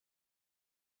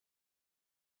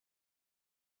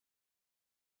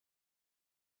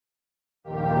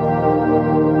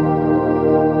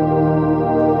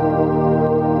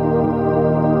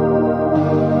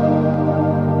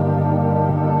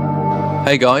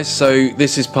Hey guys, so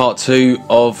this is part 2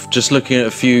 of just looking at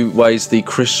a few ways the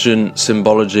Christian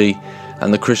symbology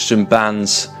and the Christian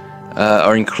bands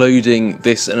are including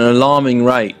this at an alarming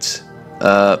rate.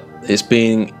 It's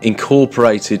being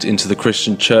incorporated into the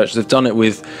Christian church. They've done it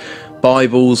with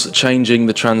Bibles, changing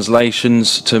the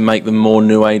translations to make them more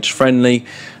New Age friendly,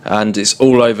 and it's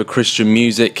all over Christian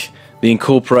music. The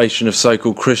incorporation of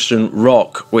so-called Christian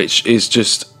rock, which is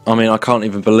just, I mean, I can't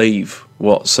even believe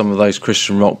what some of those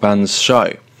Christian rock bands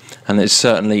show, and it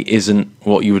certainly isn't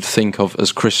what you would think of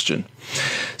as Christian.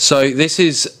 So this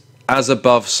is as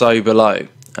above, so below,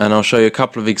 and I'll show you a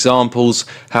couple of examples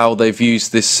how they've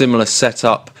used this similar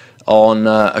setup on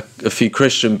a few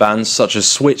Christian bands such as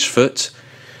Switchfoot.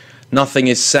 Nothing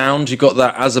is sound. You've got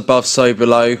that as above, so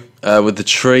below with the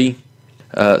tree,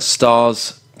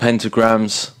 stars,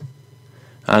 pentagrams,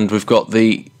 and we've got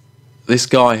this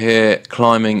guy here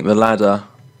climbing the ladder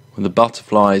with the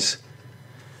butterflies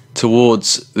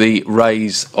towards the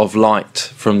rays of light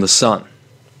from the sun.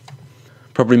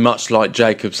 Probably much like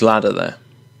Jacob's ladder there.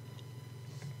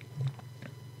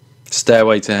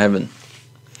 Stairway to heaven.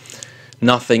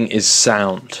 Nothing is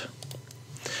sound.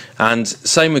 And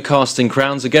same with Casting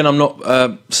Crowns. Again, I'm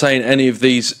not saying any of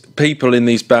these people in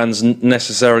these bands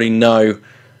necessarily know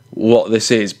what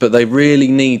this is, but they really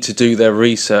need to do their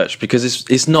research because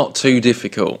it's not too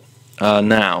difficult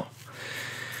now.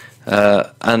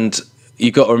 And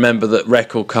you've got to remember that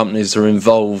record companies are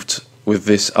involved with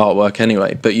this artwork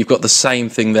anyway, but you've got the same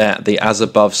thing there, the as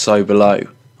above, so below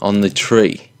on the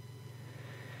tree.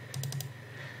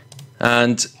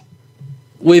 And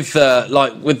with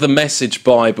with the Message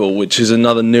Bible, which is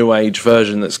another New Age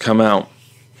version that's come out,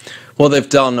 what they've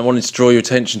done, I wanted to draw your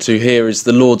attention to here, is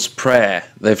the Lord's Prayer.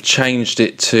 They've changed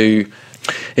it to,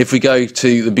 if we go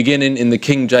to the beginning in the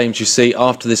King James, you see,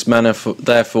 after this manner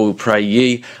therefore pray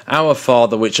ye, Our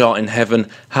Father which art in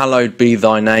heaven, hallowed be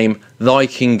thy name, thy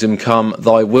kingdom come,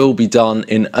 thy will be done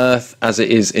in earth as it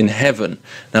is in heaven.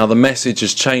 Now the Message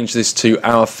has changed this to,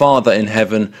 Our Father in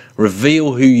heaven,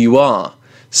 reveal who you are,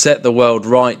 set the world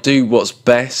right, do what's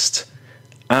best,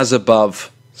 as above,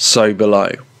 so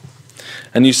below.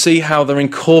 And you see how they're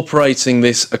incorporating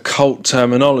this occult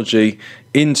terminology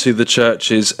into the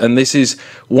churches, and this is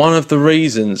one of the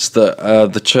reasons that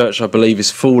the church, I believe, is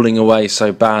falling away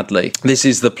so badly. This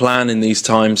is the plan in these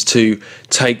times, to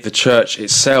take the church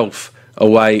itself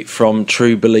away from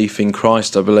true belief in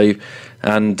Christ, I believe,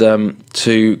 and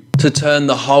to turn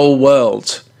the whole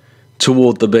world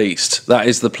toward the beast. That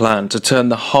is the plan, to turn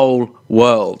the whole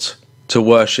world to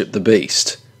worship the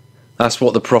beast. That's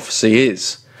what the prophecy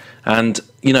is. And,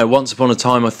 you know, once upon a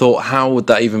time I thought, how would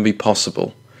that even be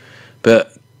possible?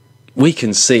 But we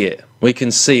can see it. We can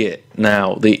see it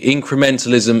now. The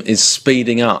incrementalism is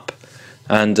speeding up,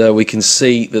 and we can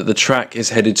see that the track is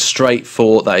headed straight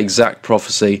for that exact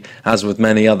prophecy, as with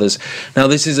many others. Now,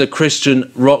 this is a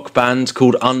Christian rock band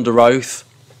called Under Oath.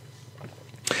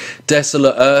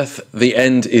 Desolate earth, the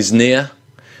end is near.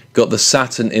 Got the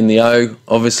Saturn in the O,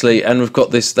 obviously, and we've got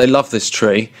this, they love this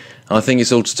tree. I think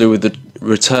it's all to do with the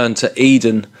return to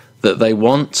Eden that they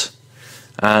want.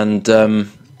 And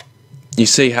you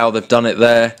see how they've done it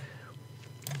there.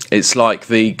 It's like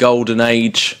the golden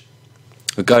age,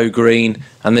 the go green,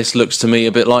 and this looks to me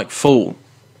a bit like fall.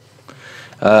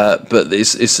 But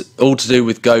it's all to do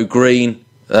with go green,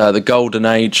 the golden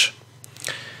age,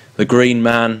 the green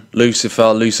man,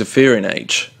 Lucifer, Luciferian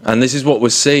age. And this is what we're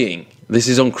seeing. This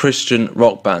is on Christian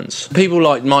rock bands. People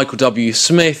like Michael W.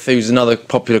 Smith, who's another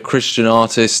popular Christian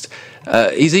artist,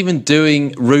 he's even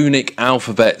doing runic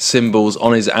alphabet symbols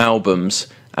on his albums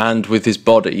and with his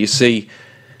body. You see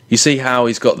how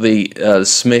he's got the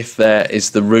Smith there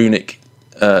is the runic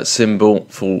symbol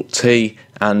for T,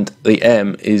 and the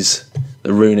M is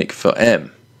the runic for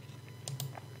M.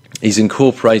 He's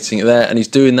incorporating it there, and he's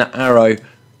doing that arrow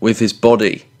with his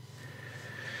body.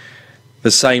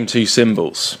 The same two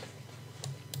symbols.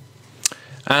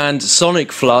 And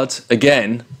Sonic Flood,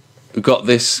 again, we've got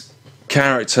this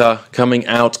character coming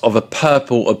out of a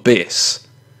purple abyss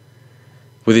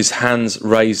with his hands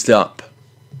raised up.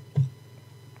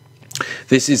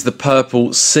 This is the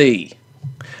purple sea.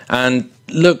 And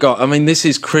look, I mean, this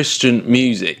is Christian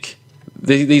music.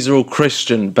 These are all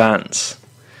Christian bands.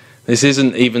 This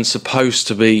isn't even supposed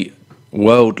to be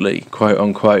worldly, quote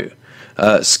unquote.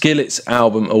 Skillet's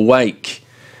album, Awake,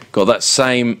 got that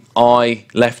same eye,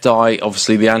 left eye,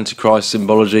 obviously the Antichrist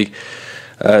symbology,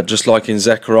 just like in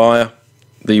Zechariah,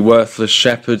 the worthless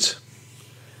shepherd.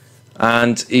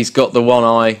 And he's got the one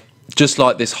eye just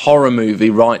like this horror movie,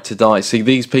 Right to Die. See,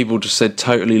 these people just said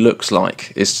totally looks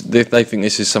like. They think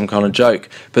this is some kind of joke,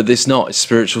 but it's not. It's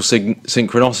spiritual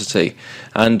synchronicity.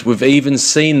 And we've even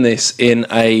seen this in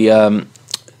a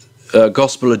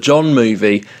Gospel of John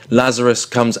movie. Lazarus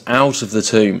comes out of the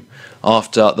tomb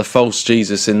after the false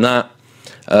Jesus in that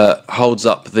holds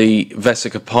up the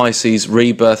Vesica Pisces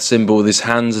rebirth symbol with his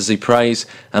hands as he prays,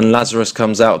 and Lazarus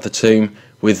comes out of the tomb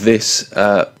with this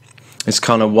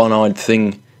kind of one-eyed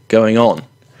thing going on.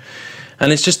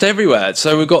 And it's just everywhere.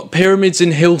 So we've got pyramids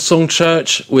in Hillsong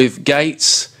Church with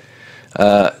gates,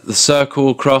 the circle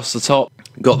across the top,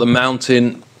 got the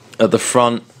mountain at the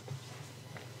front,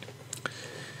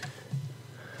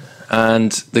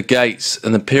 and the gates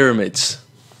and the pyramids.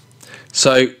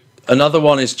 So another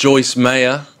one is Joyce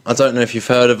Meyer. I don't know if you've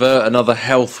heard of her. Another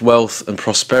health, wealth and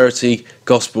prosperity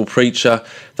gospel preacher.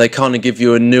 They kind of give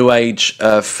you a new age,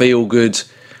 feel-good,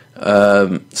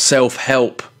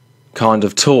 self-help kind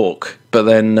of talk, but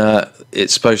then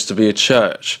it's supposed to be a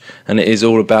church, and it is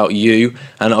all about you.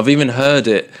 And I've even heard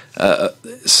it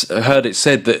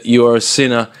said that you are a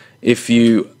sinner if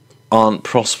you aren't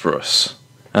prosperous,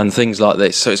 and things like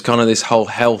this. So it's kind of this whole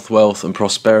health, wealth and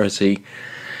prosperity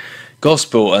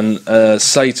gospel. And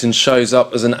Satan shows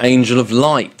up as an angel of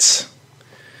light.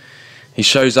 He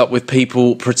shows up with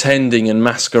people pretending and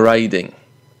masquerading.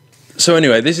 So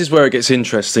anyway, this is where it gets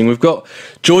interesting. We've got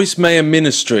Joyce Meyer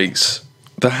Ministries,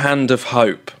 the hand of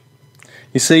hope.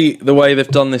 You see the way they've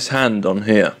done this hand on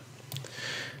here.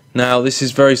 Now this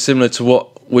is very similar to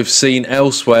what we've seen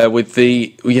elsewhere with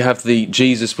we have the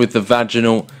Jesus with the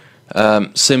vaginal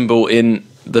symbol in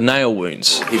the nail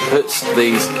wounds. He puts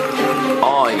these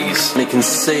eyes and he can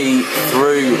see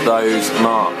through those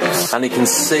marks, and he can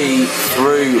see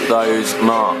through those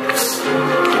marks.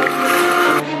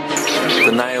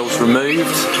 The nails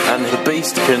removed, and the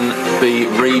beast can be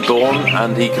reborn,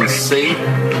 and he can see.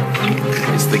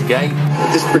 It's the gate.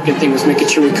 This freaking thing was making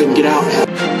sure we couldn't get out.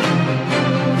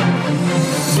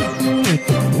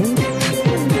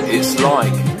 It's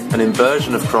like an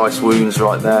inversion of Christ's wounds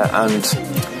right there,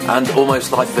 and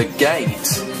almost like the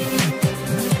gate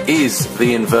is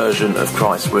the inversion of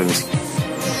Christ's wounds.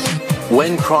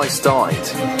 When Christ died,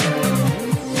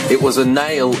 it was a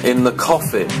nail in the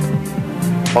coffin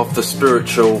of the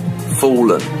spiritual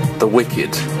fallen, the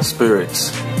wicked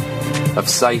spirits of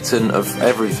Satan, of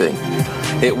everything.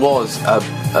 It was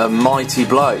a mighty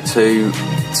blow to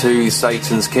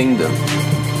Satan's kingdom.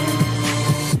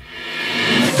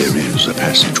 There is a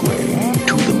passageway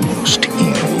to the most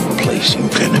evil place you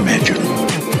can imagine.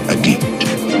 A gate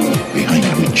behind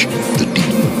which the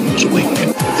demons await.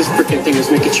 This freaking thing was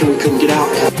making sure we couldn't get out.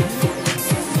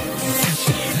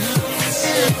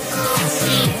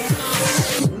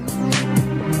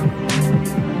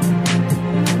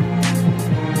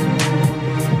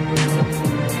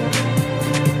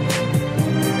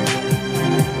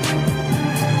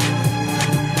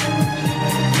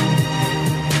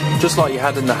 Just like you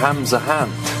had in the Hamza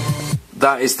hand.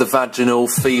 That is the vaginal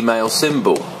female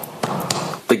symbol.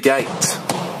 The gate.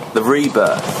 The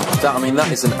rebirth.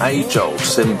 That is an age-old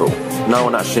symbol. No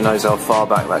one actually knows how far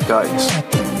back that goes.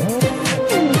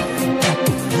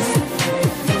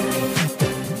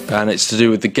 And it's to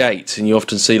do with the gate, and you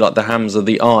often see like the Hamza,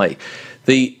 the eye.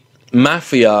 The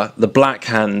Mafia, the black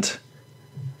hand,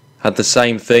 had the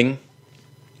same thing.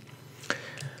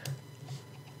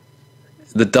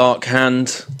 The dark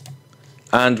hand.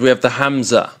 And we have the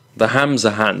Hamza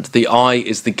hand. The eye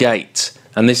is the gate.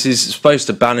 And this is supposed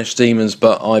to banish demons,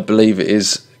 but I believe it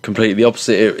is completely the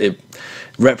opposite. It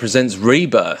represents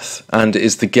rebirth and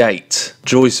is the gate.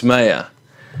 Joyce Meyer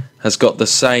has got the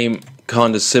same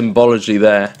kind of symbology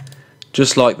there,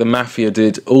 just like the Mafia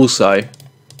did also.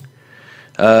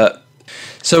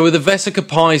 So with the Vesica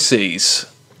Pisces,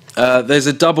 there's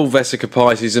a double Vesica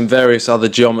Pisces and various other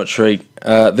geometry.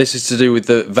 This is to do with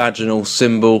the vaginal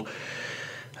symbol.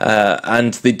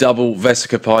 And the double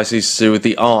Vesica Pisces to do with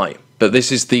the eye. But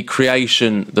this is the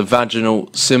creation, the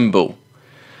vaginal symbol.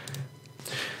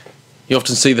 You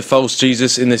often see the false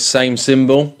Jesus in this same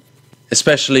symbol,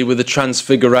 especially with the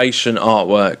transfiguration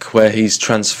artwork where he's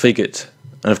transfigured.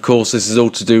 And of course this is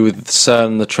all to do with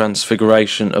CERN, the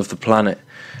transfiguration of the planet,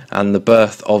 and the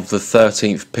birth of the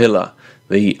 13th pillar,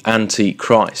 the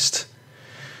Antichrist.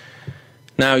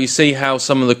 Now you see how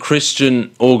some of the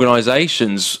Christian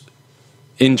organisations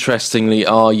interestingly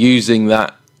are using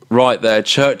that right there,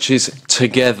 churches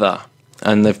together,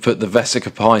 and they've put the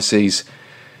Vesica Pisces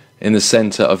in the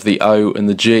centre of the O and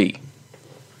the G,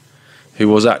 who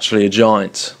was actually a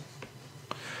giant,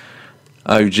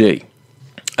 OG.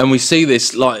 And we see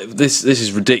this, like, this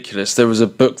is ridiculous. There was a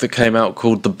book that came out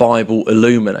called The Bible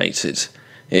Illuminated.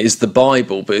 It is the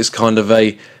Bible, but it's kind of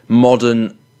a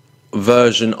modern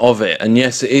version of it. And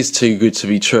yes, it is too good to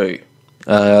be true.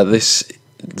 The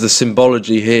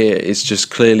symbology here is just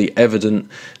clearly evident,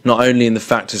 not only in the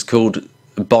fact it's called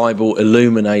Bible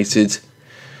illuminated,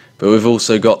 but we've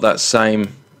also got that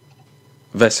same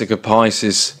Vesica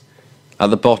Pisces at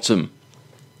the bottom.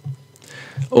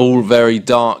 All very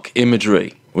dark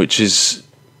imagery, which is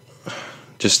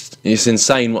just, it's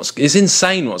insane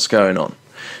what's going on.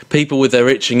 People with their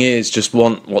itching ears just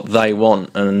want what they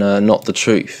want, and not the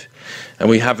truth. And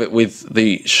we have it with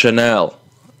the Chanel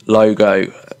logo,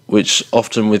 which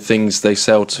often with things they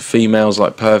sell to females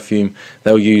like perfume,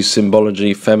 they'll use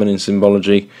symbology, feminine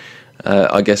symbology.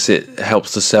 I guess it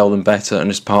helps to sell them better, and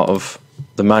it's part of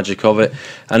the magic of it.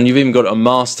 And you've even got a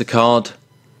MasterCard.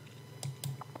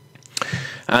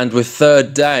 And with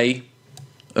third day,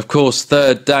 of course,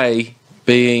 third day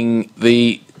being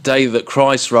the day that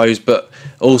Christ rose, but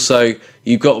also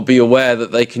you've got to be aware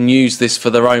that they can use this for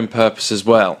their own purpose as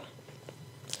well.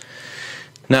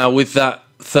 Now with that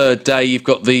third day, you've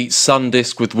got the sun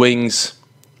disk with wings,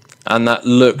 and that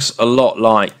looks a lot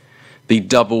like the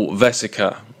double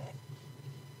vesica,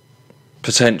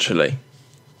 potentially.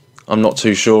 I'm not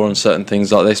too sure on certain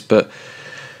things like this, but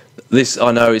this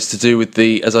I know is to do with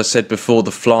the, as I said before,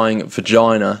 the flying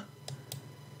vagina,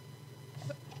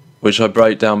 which I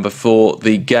broke down before,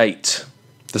 the gate,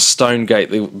 the stone gate,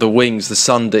 the wings, the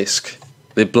sun disk,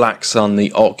 the black sun,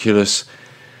 the oculus,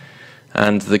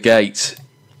 and the gate.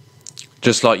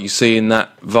 Just like you see in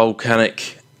that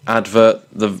volcanic advert,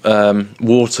 the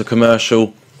water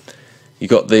commercial, you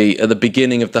got at the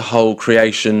beginning of the whole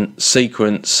creation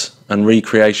sequence and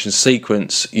recreation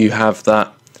sequence, you have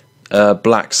that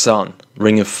black sun,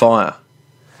 ring of fire.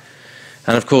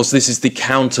 And of course this is the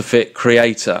counterfeit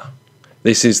creator.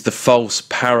 This is the false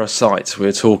parasite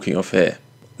we're talking of here.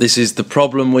 This is the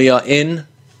problem we are in,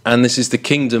 and this is the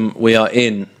kingdom we are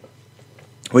in,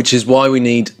 which is why we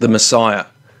need the Messiah,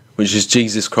 which is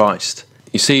Jesus Christ.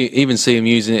 You even see him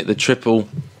using it, the triple,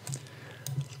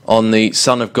 on the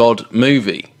Son of God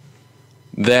movie.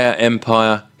 Their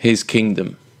empire, his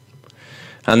kingdom.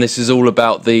 And this is all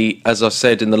about the, as I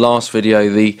said in the last video,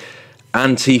 the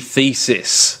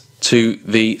antithesis to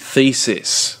the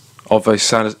thesis of a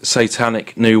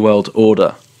satanic New World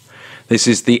Order. This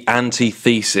is the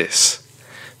antithesis.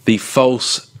 The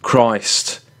false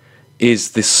Christ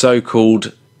is the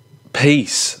so-called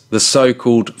peace, the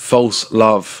so-called false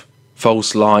love,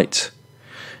 false light.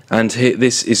 And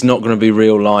this is not going to be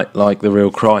real light like the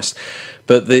real Christ.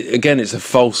 But again, it's a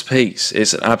false peace.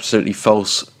 It's an absolutely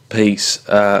false peace,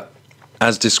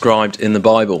 as described in the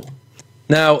Bible.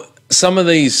 Now, some of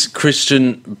these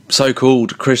Christian,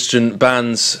 so-called Christian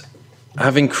bands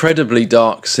have incredibly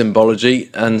dark symbology,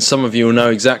 and some of you will know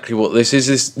exactly what this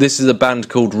is. This is a band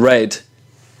called Red,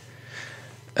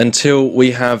 Until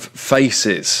We Have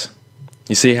Faces.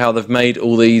 You see how they've made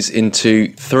all these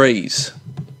into threes,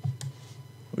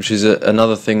 which is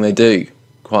another thing they do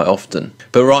quite often.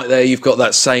 But right there you've got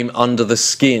that same under the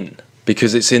skin,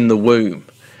 because it's in the womb.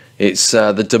 It's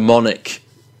the demonic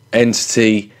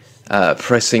entity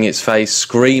pressing its face,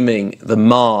 screaming,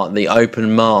 the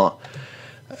open maw,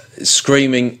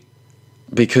 screaming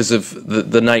because of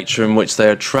the nature in which they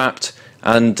are trapped.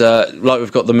 And like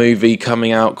we've got the movie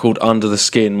coming out called Under the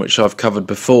Skin, which I've covered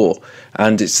before,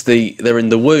 and it's they're in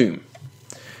the womb.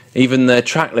 Even their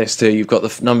track list here, you've got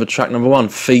the track number 1,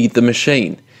 Feed the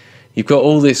Machine. You've got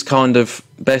all this kind of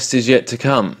best is yet to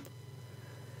come,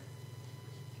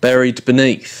 buried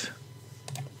beneath.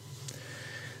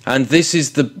 And this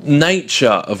is the nature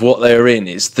of what they are in.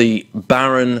 It's the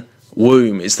barren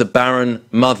womb, it's the barren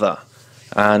mother.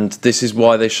 And this is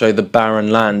why they show the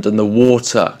barren land and the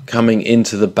water coming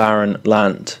into the barren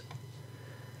land.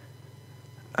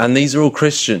 And these are all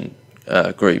Christian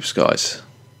groups, guys.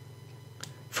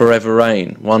 Forever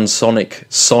Reign, One Sonic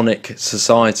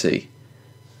Society,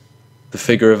 the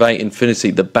Figure of 8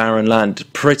 Infinity, the barren land,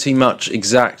 pretty much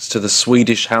exact to the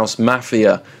Swedish House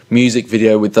Mafia music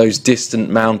video with those distant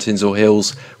mountains or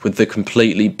hills with the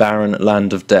completely barren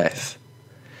land of death.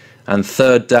 And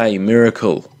Third Day,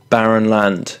 Miracle, barren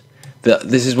land.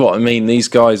 This is what I mean. These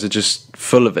guys are just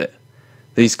full of it.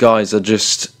 These guys are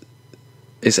just,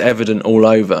 it's evident all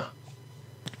over.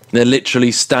 They're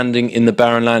literally standing in the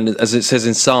barren land. As it says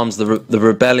in Psalms, the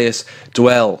rebellious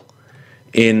dwell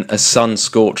in a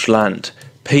sun-scorched land.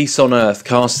 Peace on earth,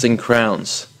 casting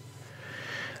crowns.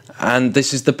 And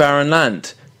this is the barren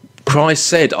land. Christ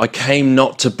said, I came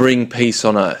not to bring peace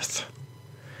on earth.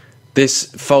 This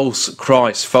false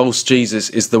Christ, false Jesus,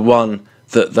 is the one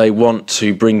that they want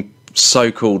to bring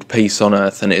so-called peace on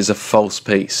earth, and it is a false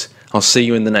peace. I'll see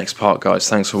you in the next part, guys.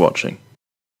 Thanks for watching.